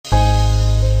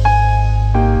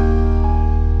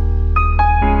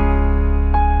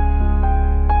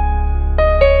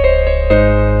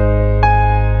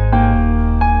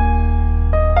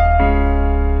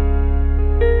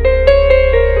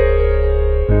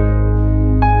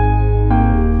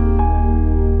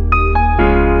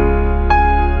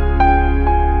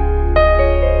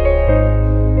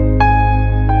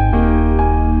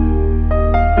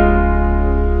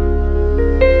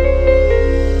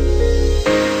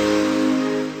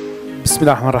بسم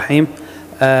الله الرحمن الرحيم.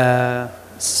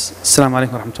 السلام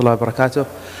عليكم ورحمة الله وبركاته.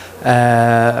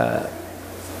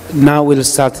 Now we'll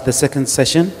start the second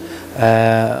session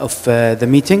of the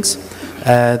meetings.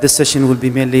 This session will be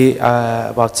mainly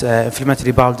about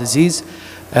inflammatory bowel disease.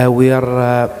 We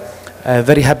are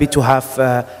very happy to have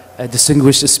a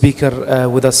distinguished speaker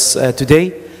with us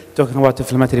today, talking about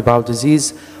inflammatory bowel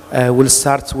disease. We'll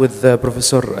start with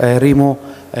Professor Remo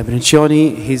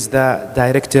Panaccione. He's the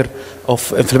Director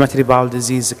of Inflammatory Bowel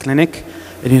Disease Clinic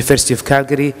at the University of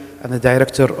Calgary and the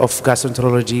Director of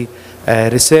Gastroenterology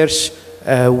Research.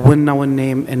 Well-known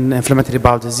name in inflammatory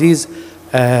bowel disease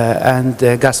and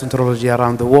gastroenterology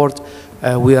around the world.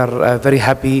 We are very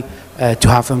happy to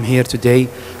have him here today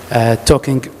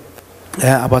talking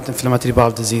about inflammatory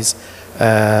bowel disease.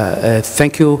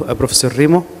 Thank you, Professor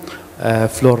Remo.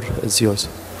 Floor is yours.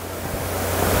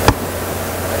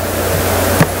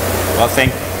 Well,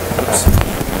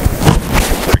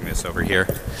 bring this over here.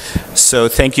 So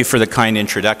thank you for the kind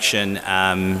introduction.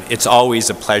 It's always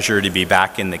a pleasure to be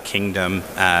back in the kingdom.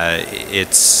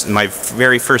 It's my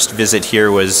very first visit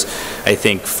here was, I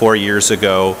think, 4 years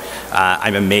ago.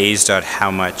 I'm amazed at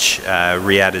how much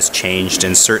Riyadh has changed,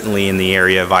 and certainly in the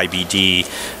area of IBD,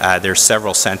 there's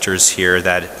several centers here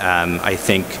that I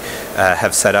think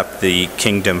have set up the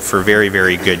kingdom for very,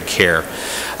 very good care.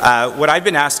 What I've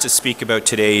been asked to speak about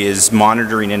today is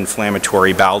monitoring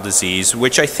inflammatory bowel disease,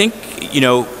 which I think, you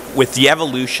know, with the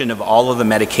evolution of all of the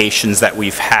medications that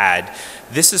we've had,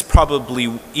 this is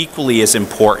probably equally as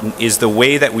important is the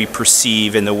way that we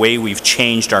perceive and the way we've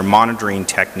changed our monitoring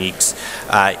techniques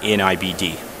in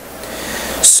IBD.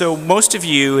 So most of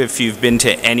you, if you've been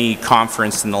to any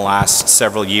conference in the last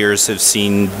several years, have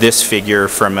seen this figure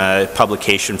from a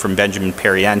publication from Benjamin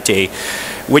Periente,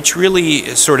 which really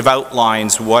sort of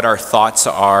outlines what our thoughts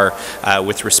are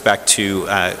with respect to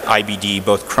IBD,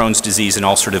 both Crohn's disease and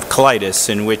ulcerative colitis,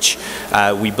 in which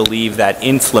we believe that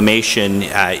inflammation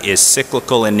is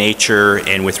cyclical in nature,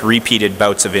 and with repeated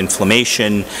bouts of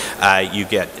inflammation, you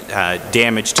get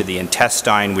damage to the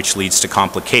intestine, which leads to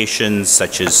complications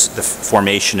such as the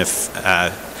formation of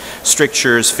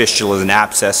strictures, fistulas, and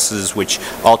abscesses, which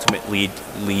ultimately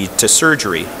lead to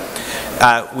surgery.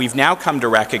 We've now come to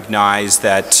recognize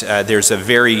that there's a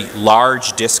very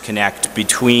large disconnect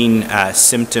between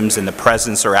symptoms and the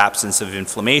presence or absence of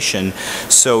inflammation,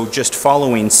 so just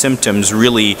following symptoms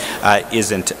really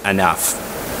isn't enough.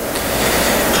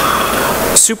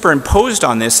 Superimposed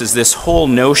on this is this whole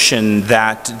notion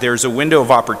that there's a window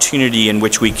of opportunity in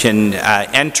which we can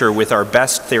enter with our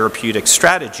best therapeutic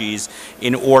strategies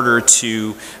in order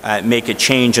to make a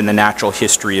change in the natural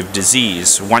history of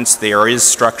disease. Once there is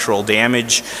structural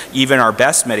damage, even our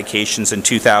best medications in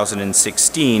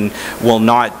 2016 will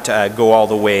not go all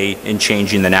the way in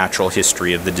changing the natural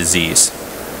history of the disease.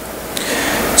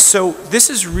 So this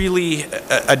is really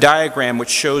a diagram which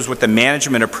shows what the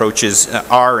management approaches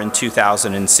are in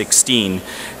 2016.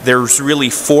 There's really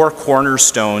 4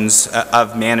 cornerstones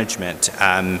of management.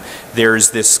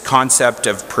 There's this concept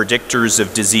of predictors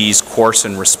of disease course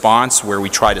and response, where we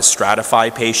try to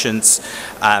stratify patients.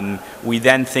 We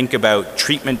then think about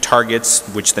treatment targets,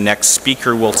 which the next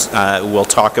speaker will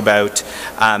talk about.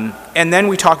 And then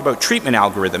we talk about treatment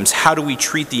algorithms. How do we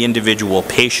treat the individual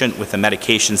patient with the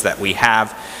medications that we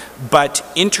have? But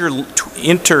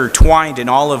intertwined in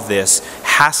all of this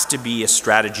has to be a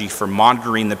strategy for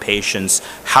monitoring the patients,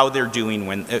 how they're doing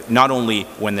when, not only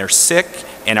when they're sick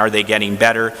and are they getting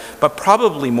better, but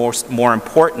probably more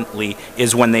importantly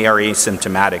is when they are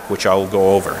asymptomatic, which I will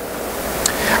go over.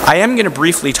 I am going to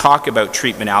briefly talk about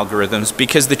treatment algorithms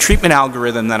because the treatment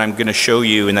algorithm that I'm going to show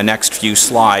you in the next few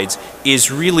slides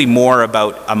is really more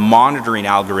about a monitoring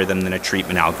algorithm than a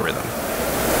treatment algorithm.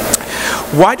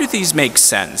 Why do these make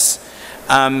sense?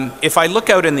 If I look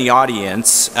out in the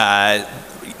audience,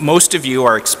 most of you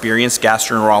are experienced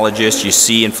gastroenterologists. You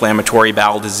see inflammatory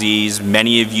bowel disease.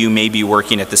 Many of you may be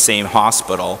working at the same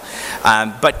hospital.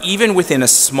 But even within a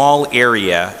small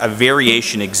area, a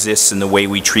variation exists in the way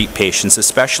we treat patients,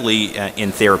 especially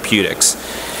in therapeutics.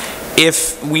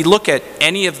 If we look at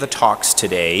any of the talks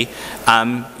today,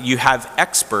 you have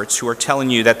experts who are telling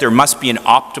you that there must be an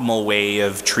optimal way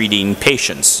of treating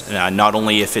patients, not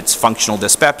only if it's functional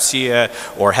dyspepsia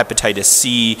or hepatitis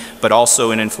C, but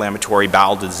also in inflammatory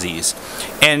bowel disease.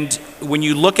 And when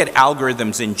you look at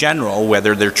algorithms in general,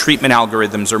 whether they're treatment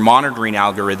algorithms or monitoring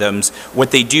algorithms, what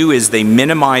they do is they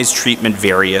minimize treatment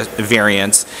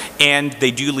variance, and they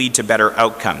do lead to better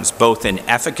outcomes, both in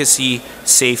efficacy,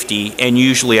 safety, and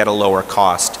usually at a lower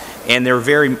cost. And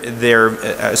they're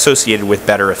associated with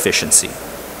better efficiency.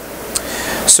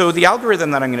 So the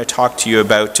algorithm that I'm going to talk to you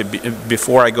about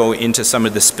before I go into some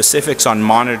of the specifics on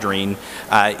monitoring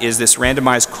is this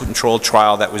randomized controlled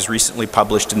trial that was recently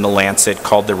published in The Lancet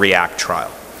called the REACT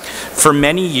trial. For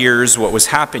many years, what was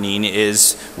happening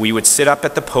is we would sit up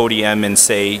at the podium and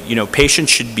say, you know,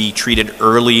 patients should be treated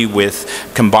early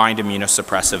with combined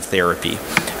immunosuppressive therapy.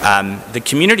 The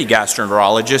community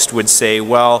gastroenterologist would say,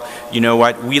 well, you know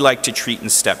what, we like to treat in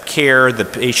step care. The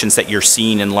patients that you're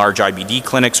seeing in large IBD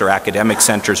clinics or academic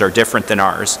centers are different than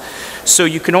ours. So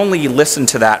you can only listen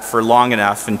to that for long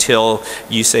enough until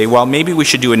you say, well, maybe we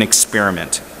should do an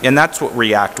experiment. And that's what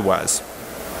REACT was.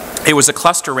 It was a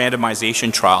cluster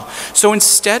randomization trial. So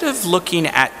instead of looking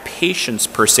at patients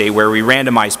per se, where we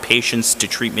randomized patients to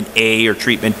treatment A or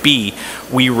treatment B,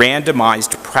 we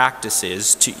randomized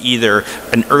practices to either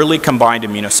an early combined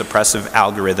immunosuppressive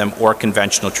algorithm or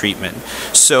conventional treatment.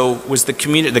 So was the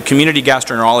community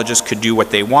gastroenterologist could do what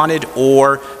they wanted,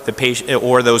 or the patient,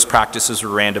 or those practices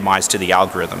were randomized to the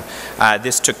algorithm.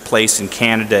 This took place in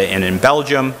Canada and in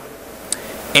Belgium.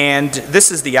 And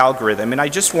this is the algorithm, and I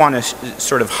just want to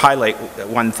sort of highlight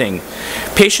one thing.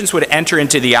 Patients would enter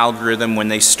into the algorithm when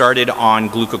they started on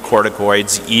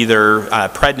glucocorticoids, either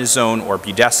prednisone or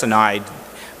budesonide,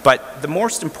 but the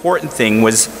most important thing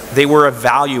was they were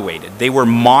evaluated. They were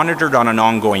monitored on an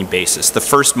ongoing basis. The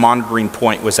first monitoring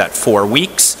point was at 4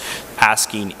 weeks,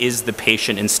 asking, is the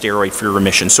patient in steroid-free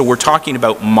remission? So we're talking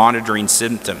about monitoring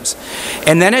symptoms.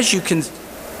 And then as you can,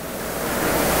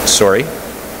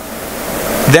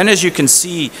 Then as you can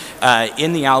see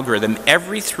in the algorithm,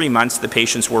 every 3 months the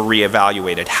patients were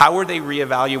reevaluated. How were they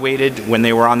reevaluated when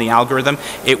they were on the algorithm?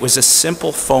 It was a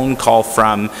simple phone call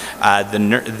from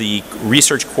the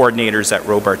research coordinators at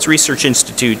Robarts Research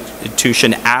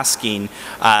Institution asking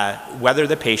whether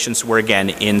the patients were, again,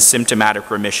 in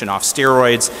symptomatic remission off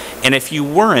steroids. And if you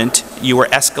weren't, you were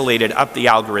escalated up the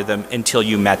algorithm until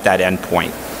you met that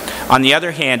endpoint. On the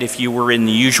other hand, if you were in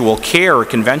the usual care or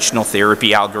conventional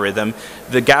therapy algorithm,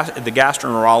 the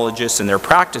gastroenterologists and their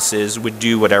practices would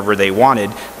do whatever they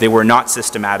wanted. They were not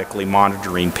systematically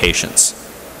monitoring patients.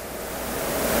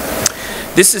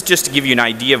 This is just to give you an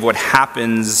idea of what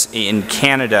happens in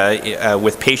Canada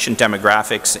with patient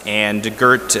demographics and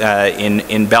GERT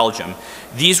in Belgium.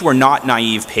 These were not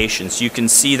naive patients. You can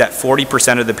see that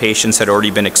 40% of the patients had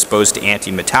already been exposed to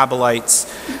anti-metabolites.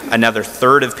 Another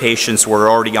third of patients were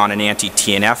already on an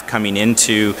anti-TNF coming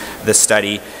into the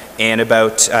study, and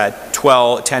about 10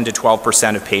 to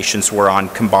 12% of patients were on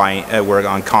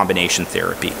combination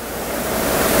therapy.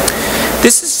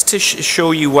 This is to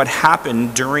show you what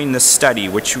happened during the study,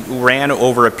 which ran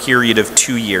over a period of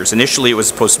 2 years. Initially, it was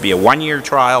supposed to be a 1-year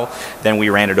trial, then we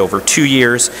ran it over 2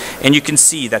 years, and you can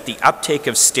see that the uptake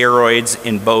of steroids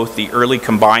in both the early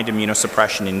combined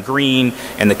immunosuppression in green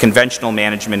and the conventional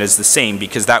management is the same,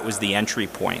 because that was the entry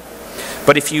point.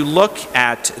 But if you look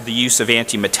at the use of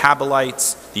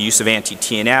anti-metabolites, the use of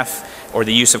anti-TNF, or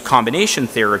the use of combination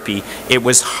therapy, it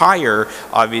was higher,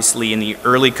 obviously, in the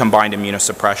early combined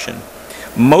immunosuppression.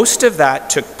 Most of that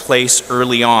took place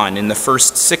early on in the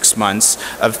first 6 months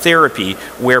of therapy,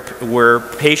 where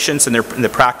patients and the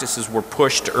practices were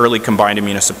pushed to early combined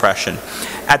immunosuppression.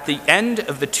 At the end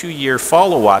of the 2-year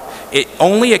follow-up, it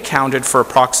only accounted for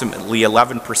approximately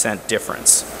 11%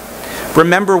 difference.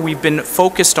 Remember, we've been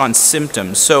focused on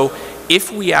symptoms, so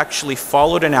if we actually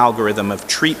followed an algorithm of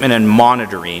treatment and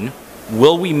monitoring,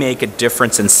 will we make a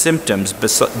difference in symptoms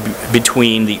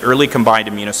between the early combined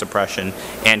immunosuppression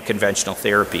and conventional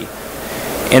therapy?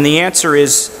 And the answer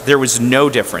is there was no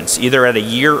difference, either at a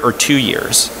year or 2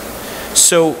 years.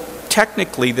 So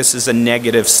technically, this is a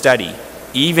negative study.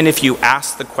 Even if you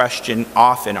ask the question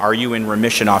often, are you in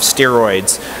remission off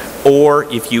steroids? Or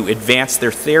if you advance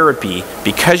their therapy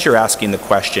because you're asking the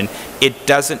question, it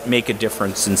doesn't make a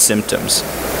difference in symptoms.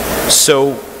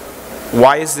 So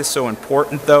why is this so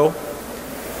important, though?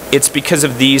 It's because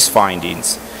of these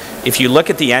findings. If you look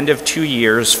at the end of 2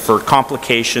 years for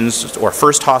complications or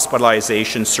first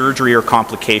hospitalization, surgery, or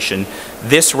complication,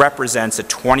 this represents a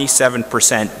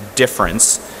 27%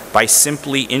 difference by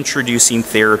simply introducing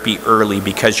therapy early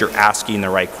because you're asking the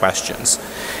right questions.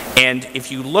 And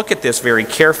if you look at this very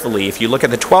carefully, if you look at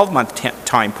the 12-month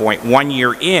time point, 1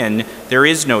 year in, there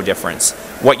is no difference.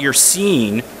 What you're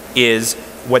seeing is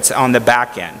what's on the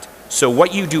back end. So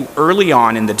what you do early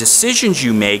on in the decisions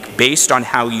you make based on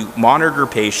how you monitor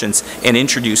patients and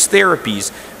introduce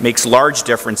therapies makes large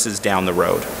differences down the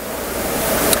road.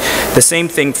 The same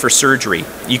thing for surgery.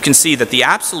 You can see that the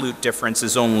absolute difference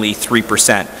is only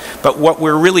 3%, but what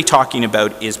we're really talking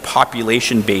about is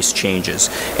population-based changes,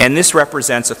 and this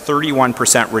represents a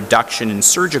 31% reduction in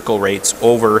surgical rates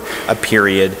over a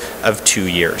period of 2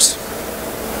 years.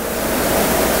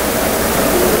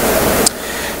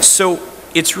 So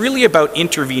it's really about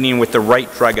intervening with the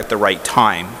right drug at the right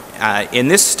time. In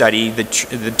this study,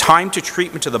 the time to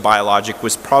treatment of the biologic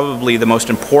was probably the most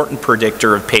important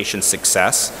predictor of patient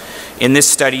success. In this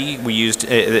study, we used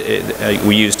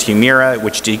Humira,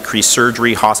 which decreased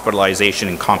surgery, hospitalization,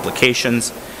 and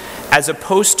complications, as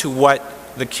opposed to what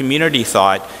the community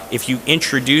thought. If you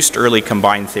introduced early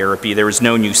combined therapy, there was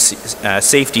no new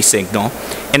safety signal.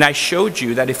 And I showed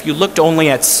you that if you looked only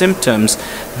at symptoms,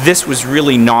 this was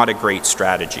really not a great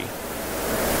strategy.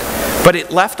 But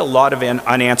it left a lot of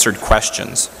unanswered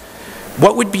questions.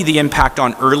 What would be the impact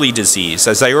on early disease?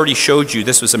 As I already showed you,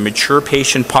 this was a mature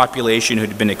patient population who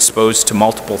had been exposed to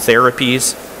multiple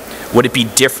therapies. Would it be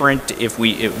different if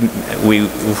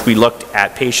we looked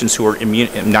at patients who are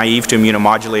naive to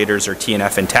immunomodulators or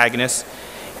TNF antagonists?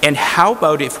 And how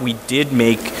about if we did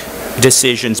make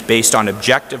decisions based on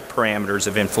objective parameters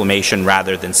of inflammation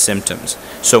rather than symptoms?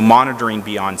 So monitoring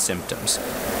beyond symptoms.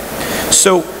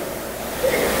 So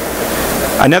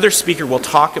another speaker will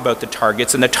talk about the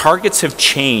targets, and the targets have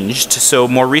changed. So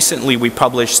more recently we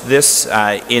published this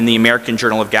in the American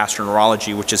Journal of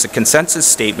Gastroenterology, which is a consensus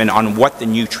statement on what the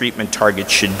new treatment target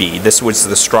should be. This was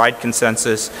the STRIDE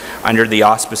consensus under the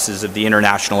auspices of the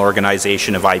International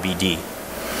Organization of IBD.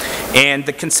 And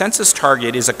the consensus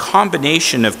target is a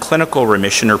combination of clinical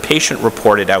remission or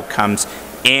patient-reported outcomes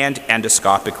and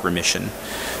endoscopic remission.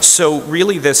 So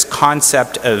really this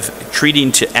concept of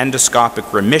treating to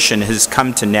endoscopic remission has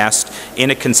come to nest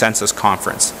in a consensus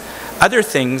conference. Other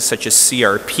things such as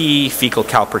CRP, fecal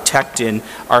calprotectin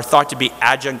are thought to be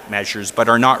adjunct measures but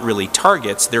are not really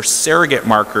targets. They're surrogate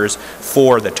markers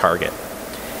for the target.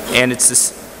 And it's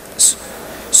this.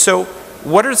 So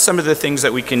what are some of the things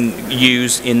that we can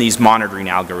use in these monitoring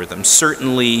algorithms?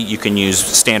 Certainly you can use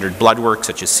standard blood work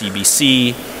such as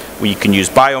CBC. You can use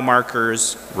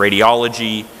biomarkers,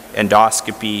 radiology,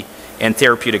 endoscopy, and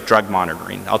therapeutic drug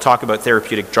monitoring. I'll talk about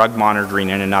therapeutic drug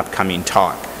monitoring in an upcoming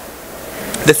talk.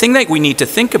 The thing that we need to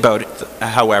think about,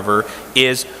 however,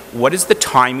 is what is the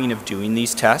timing of doing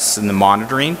these tests and the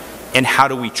monitoring, and how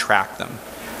do we track them?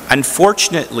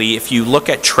 Unfortunately, if you look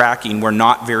at tracking, we're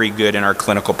not very good in our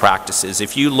clinical practices.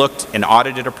 If you looked and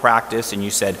audited a practice and you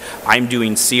said, I'm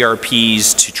doing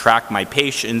CRPs to track my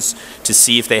patients to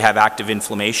see if they have active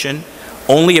inflammation,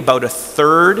 only about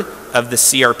 1/3 of the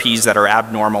CRPs that are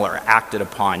abnormal are acted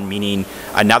upon, meaning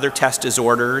another test is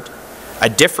ordered, a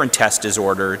different test is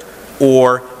ordered,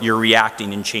 or you're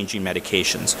reacting and changing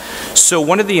medications. So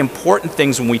one of the important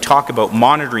things when we talk about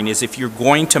monitoring is if you're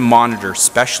going to monitor,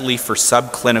 especially for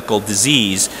subclinical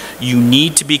disease, you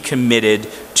need to be committed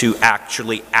to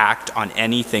actually act on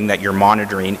anything that you're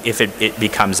monitoring if it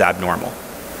becomes abnormal.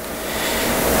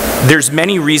 There's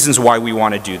many reasons why we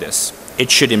want to do this.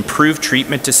 It should improve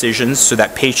treatment decisions so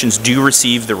that patients do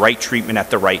receive the right treatment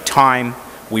at the right time.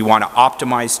 We want to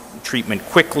optimize treatment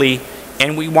quickly,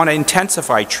 and we want to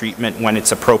intensify treatment when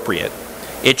it's appropriate.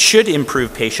 It should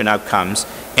improve patient outcomes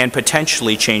and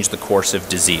potentially change the course of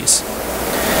disease.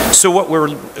 So what we're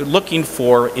looking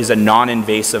for is a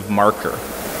non-invasive marker.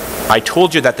 I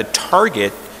told you that the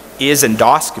target is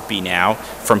endoscopy now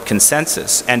from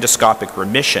consensus, endoscopic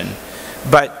remission,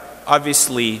 but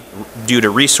obviously due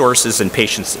to resources and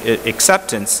patients'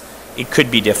 acceptance, it could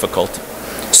be difficult.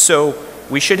 So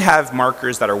we should have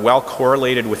markers that are well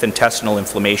correlated with intestinal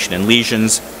inflammation and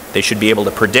lesions. They should be able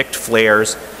to predict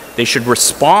flares. They should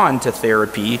respond to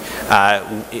therapy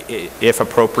if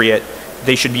appropriate.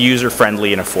 They should be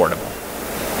user-friendly and affordable.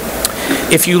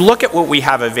 If you look at what we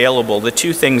have available, the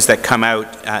two things that come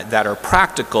out that are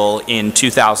practical in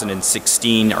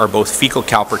 2016 are both fecal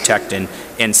calprotectin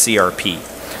and CRP.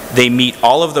 They meet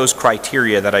all of those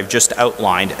criteria that I've just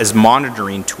outlined as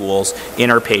monitoring tools in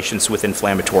our patients with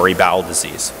inflammatory bowel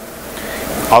disease.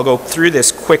 I'll go through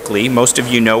this quickly. Most of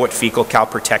you know what fecal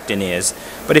calprotectin is,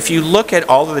 but if you look at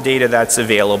all of the data that's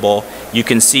available, you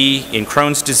can see in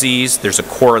Crohn's disease there's a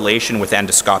correlation with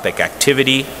endoscopic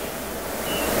activity.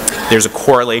 There's a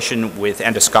correlation with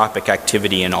endoscopic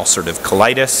activity in ulcerative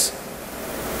colitis.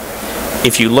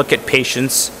 If you look at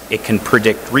patients, it can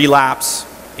predict relapse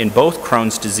in both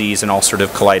Crohn's disease and ulcerative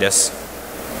colitis.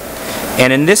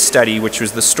 And in this study, which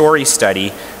was the STORY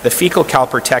study, the fecal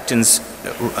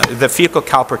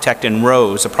calprotectin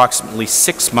rose approximately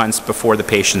 6 months before the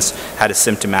patients had a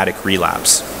symptomatic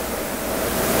relapse.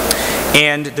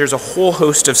 And there's a whole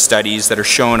host of studies that are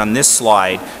shown on this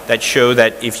slide that show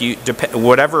that if you,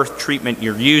 whatever treatment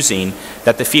you're using,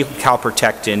 that the fecal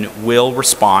calprotectin will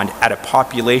respond at a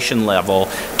population level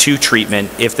to treatment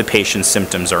if the patient's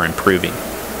symptoms are improving.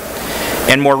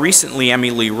 And more recently,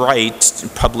 Emily Wright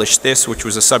published this, which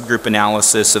was a subgroup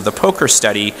analysis of the POKER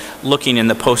study looking in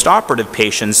the post-operative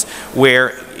patients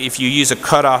where if you use a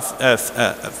cutoff of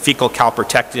fecal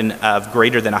calprotectin of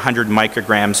greater than 100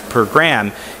 micrograms per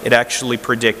gram, it actually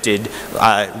predicted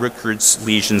Rückert's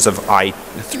lesions of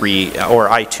I3 or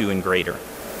I2 and greater.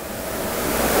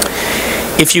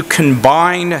 If you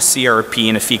combine a CRP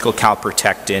and a fecal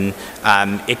calprotectin,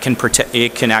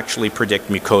 it can actually predict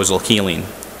mucosal healing.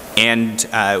 And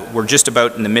we're just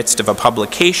about in the midst of a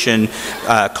publication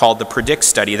called the PREDICT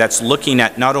study that's looking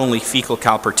at not only fecal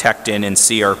calprotectin and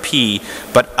CRP,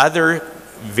 but other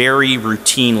very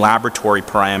routine laboratory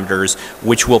parameters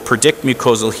which will predict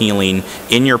mucosal healing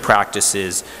in your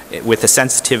practices with a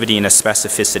sensitivity and a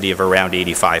specificity of around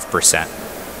 85%.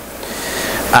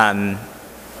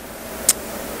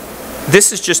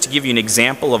 This is just to give you an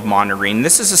example of monitoring.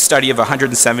 This is a study of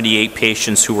 178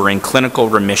 patients who were in clinical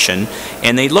remission,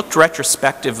 and they looked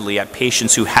retrospectively at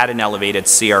patients who had an elevated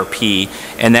CRP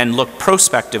and then looked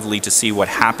prospectively to see what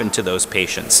happened to those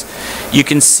patients. You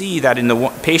can see that in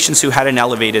the patients who had an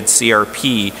elevated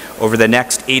CRP over the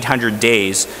next 800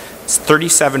 days,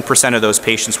 37% of those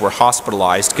patients were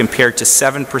hospitalized compared to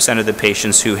 7% of the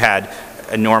patients who had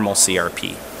a normal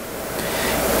CRP.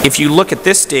 If you look at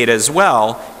this data as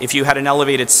well, if you had an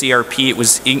elevated CRP,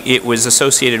 it was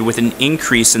associated with an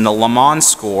increase in the Le Mans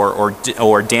score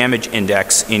or damage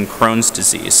index in Crohn's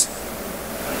disease.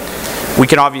 We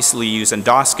can obviously use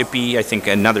endoscopy. I think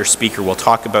another speaker will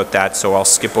talk about that, so I'll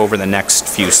skip over the next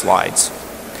few slides.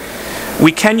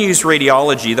 We can use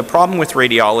radiology. The problem with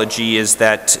radiology is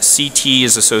that CT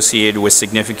is associated with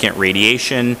significant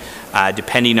radiation.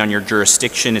 Depending on your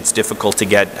jurisdiction, it's difficult to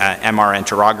get MR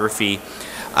enterography.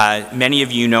 Many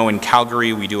of you know in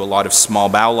Calgary we do a lot of small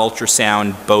bowel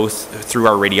ultrasound, both through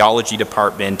our radiology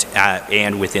department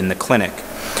and within the clinic.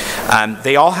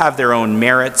 They all have their own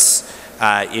merits.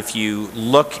 If you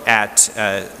look at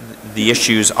the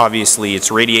issues, obviously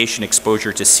it's radiation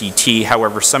exposure to CT.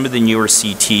 However, some of the newer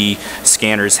CT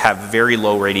scanners have very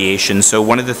low radiation, so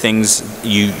one of the things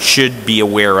you should be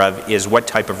aware of is what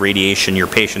type of radiation your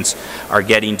patients are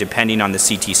getting depending on the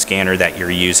CT scanner that you're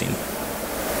using.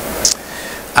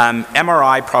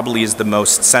 MRI probably is the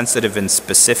most sensitive and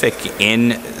specific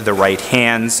in the right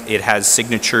hands. It has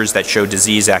signatures that show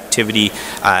disease activity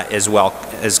as well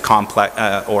as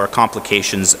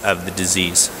complications of the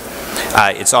disease.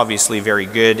 It's obviously very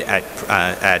good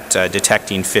at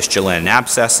detecting fistula and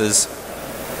abscesses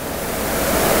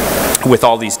with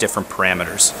all these different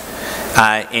parameters.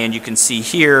 And you can see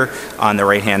here on the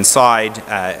right-hand side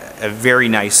a very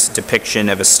nice depiction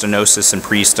of a stenosis and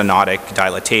pre-stenotic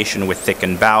dilatation with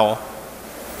thickened bowel.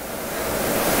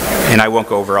 And I won't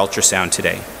go over ultrasound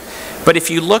today. But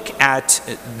if you look at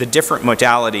the different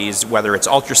modalities, whether it's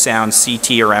ultrasound,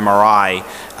 CT, or MRI,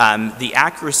 the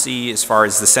accuracy as far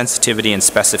as the sensitivity and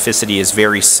specificity is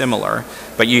very similar,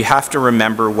 but you have to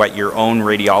remember what your own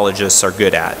radiologists are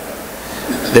good at.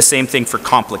 The same thing for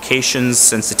complications,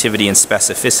 sensitivity and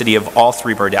specificity of all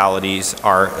three modalities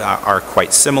are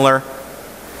quite similar,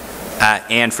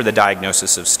 and for the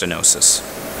diagnosis of stenosis.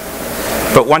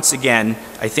 But once again,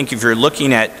 I think if you're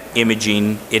looking at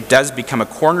imaging, it does become a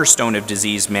cornerstone of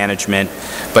disease management,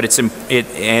 but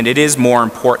it is more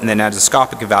important than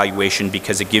endoscopic evaluation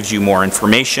because it gives you more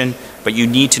information, but you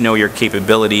need to know your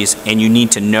capabilities and you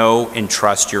need to know and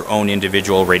trust your own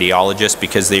individual radiologist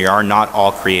because they are not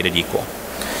all created equal.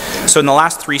 So in the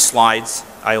last 3 slides,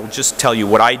 I'll just tell you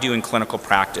what I do in clinical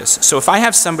practice. So if I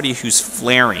have somebody who's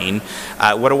flaring,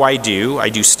 what do? I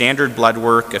do standard blood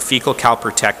work, a fecal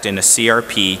calprotectin, a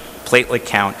CRP, platelet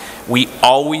count. We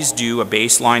always do a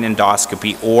baseline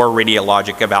endoscopy or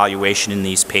radiologic evaluation in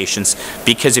these patients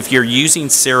because if you're using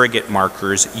surrogate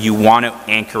markers, you want to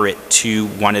anchor it to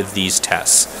one of these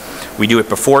tests. We do it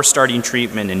before starting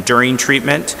treatment and during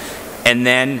treatment, and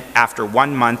then after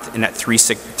 1 month and at 3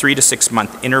 to 6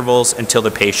 month intervals until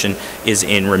the patient is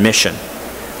in remission.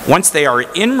 Once they are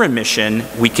in remission,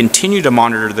 we continue to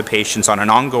monitor the patients on an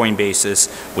ongoing basis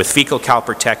with fecal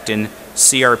calprotectin,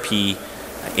 CRP,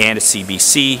 and a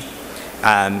CBC,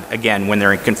 again, when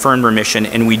they're in confirmed remission,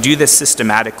 and we do this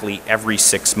systematically every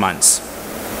 6 months.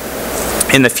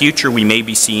 In the future, we may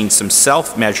be seeing some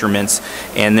self-measurements,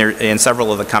 and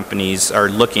several of the companies are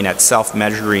looking at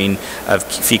self-measuring of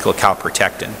fecal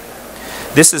calprotectin.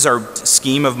 This is our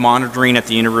scheme of monitoring at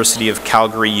the University of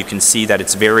Calgary. You can see that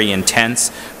it's very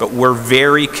intense, but we're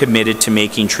very committed to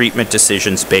making treatment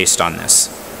decisions based on this.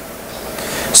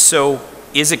 So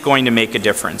is it going to make a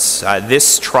difference?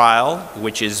 This trial,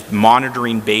 which is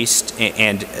monitoring based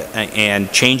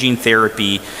and changing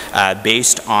therapy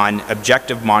based on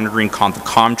objective monitoring called the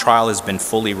CALM trial, has been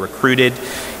fully recruited.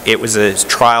 It was a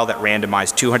trial that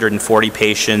randomized 240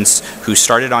 patients who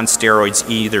started on steroids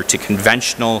either to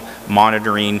conventional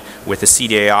monitoring with a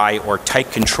CDAI or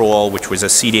tight control, which was a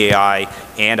CDAI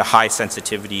and a high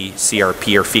sensitivity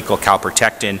CRP or fecal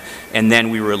calprotectin, and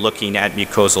then we were looking at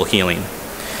mucosal healing.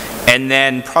 And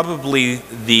then probably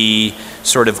the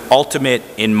sort of ultimate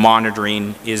in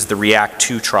monitoring is the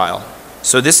REACT-2 trial.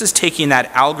 So this is taking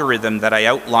that algorithm that I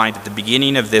outlined at the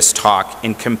beginning of this talk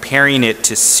and comparing it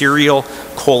to serial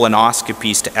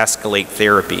colonoscopies to escalate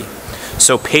therapy.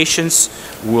 So patients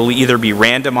will either be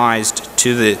randomized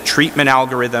to the treatment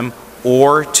algorithm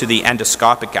or to the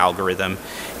endoscopic algorithm,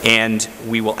 and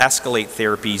we will escalate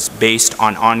therapies based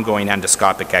on ongoing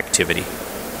endoscopic activity.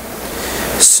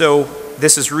 So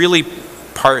this is really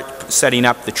setting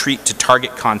up the treat to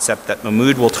target concept that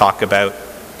Mahmoud will talk about.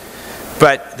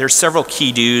 But there's several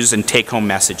key do's and take-home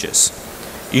messages.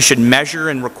 You should measure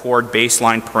and record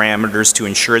baseline parameters to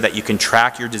ensure that you can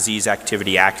track your disease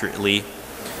activity accurately.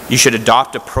 You should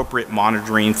adopt appropriate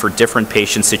monitoring for different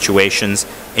patient situations,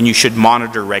 and you should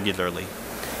monitor regularly.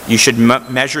 You should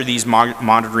measure these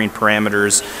monitoring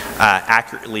parameters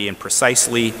accurately and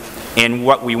precisely, and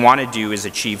what we want to do is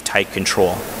achieve tight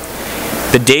control.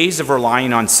 The days of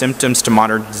relying on symptoms to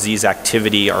monitor disease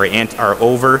activity are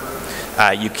over.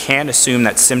 You can't assume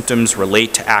that symptoms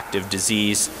relate to active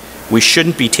disease. We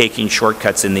shouldn't be taking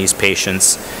shortcuts in these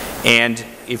patients. And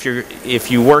if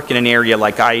you work in an area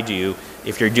like I do,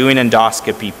 if you're doing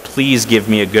endoscopy, please give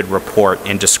me a good report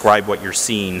and describe what you're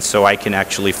seeing so I can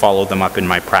actually follow them up in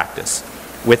my practice.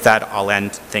 With that, I'll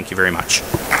end. Thank you very much.